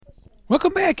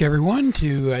Welcome back, everyone,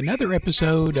 to another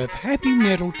episode of Happy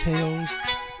Meadow Tales.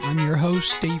 I'm your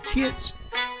host, Steve Kitts.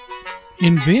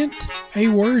 Invent a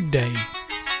Word Day.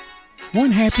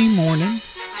 One happy morning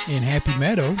in Happy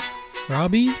Meadow,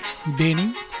 Robbie,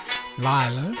 Benny,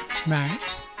 Lila,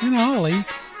 Max, and Ollie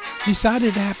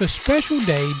decided to have a special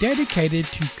day dedicated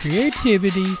to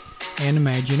creativity and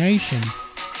imagination.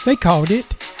 They called it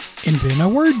Invent a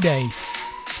Word Day.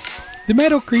 The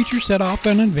meadow creatures set off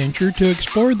on an adventure to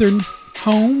explore their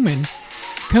home and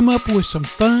come up with some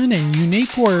fun and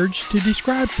unique words to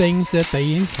describe things that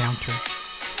they encounter.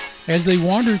 As they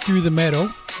wandered through the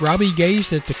meadow, Robbie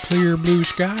gazed at the clear blue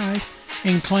sky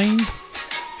and claimed,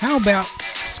 "How about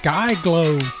sky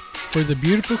glow for the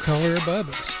beautiful color above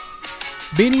us?"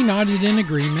 Benny nodded in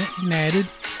agreement and added,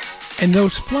 "And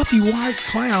those fluffy white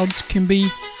clouds can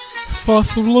be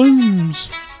fluffaloons."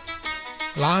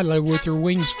 Lila, with her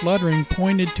wings fluttering,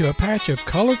 pointed to a patch of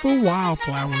colorful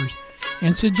wildflowers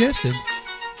and suggested,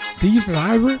 "These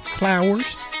vibrant flowers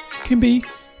can be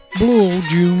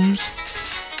blue-junes."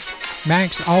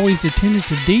 Max, always attentive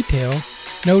to detail,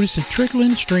 noticed a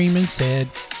trickling stream and said,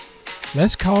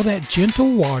 "Let's call that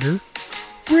gentle water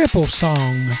Ripple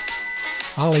Song."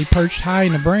 Ollie, perched high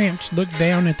in a branch, looked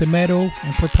down at the meadow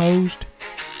and proposed,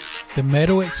 "The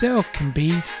meadow itself can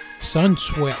be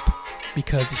sun-swept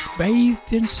because it's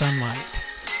bathed in sunlight."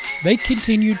 They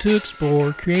continued to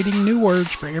explore, creating new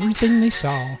words for everything they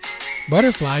saw.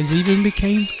 Butterflies even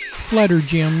became flutter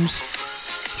gems.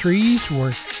 Trees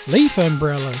were leaf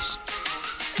umbrellas,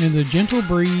 and the gentle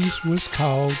breeze was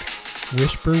called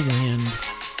whisper wind.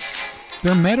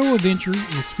 Their meadow adventure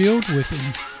is filled with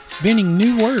inventing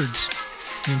new words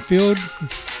and filled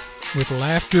with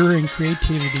laughter and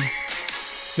creativity.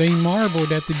 They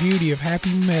marveled at the beauty of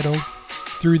Happy Meadow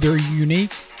through their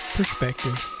unique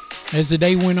perspective. As the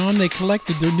day went on, they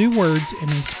collected their new words in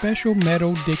a special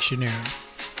meadow dictionary,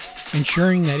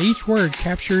 ensuring that each word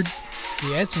captured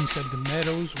the essence of the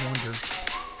meadow's wonder.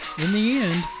 In the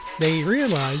end, they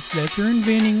realized that their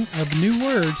inventing of new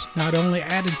words not only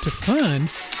added to fun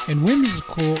and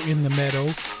whimsical in the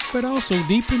meadow, but also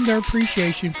deepened their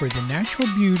appreciation for the natural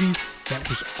beauty that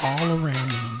was all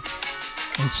around them.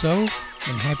 And so,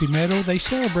 in Happy Meadow, they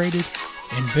celebrated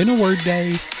Invent a Word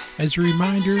Day as a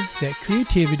reminder that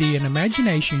creativity and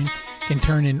imagination can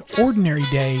turn an ordinary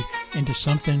day into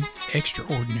something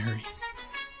extraordinary.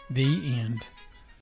 The end.